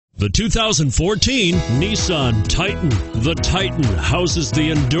The 2014 Nissan Titan. The Titan houses the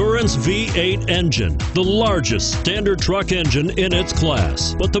Endurance V8 engine, the largest standard truck engine in its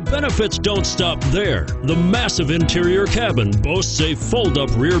class. But the benefits don't stop there. The massive interior cabin boasts a fold-up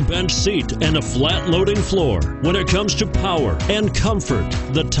rear bench seat and a flat loading floor. When it comes to power and comfort,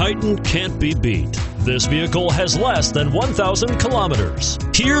 the Titan can't be beat. This vehicle has less than 1,000 kilometers.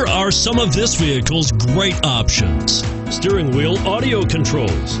 Here are some of this vehicle's great options: steering wheel audio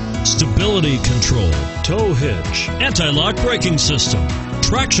controls, stability control, tow hitch, anti-lock braking system,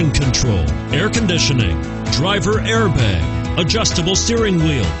 traction control, air conditioning, driver airbag, adjustable steering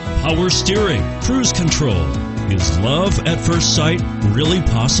wheel, power steering, cruise control. Is love at first sight really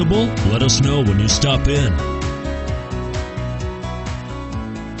possible? Let us know when you stop in.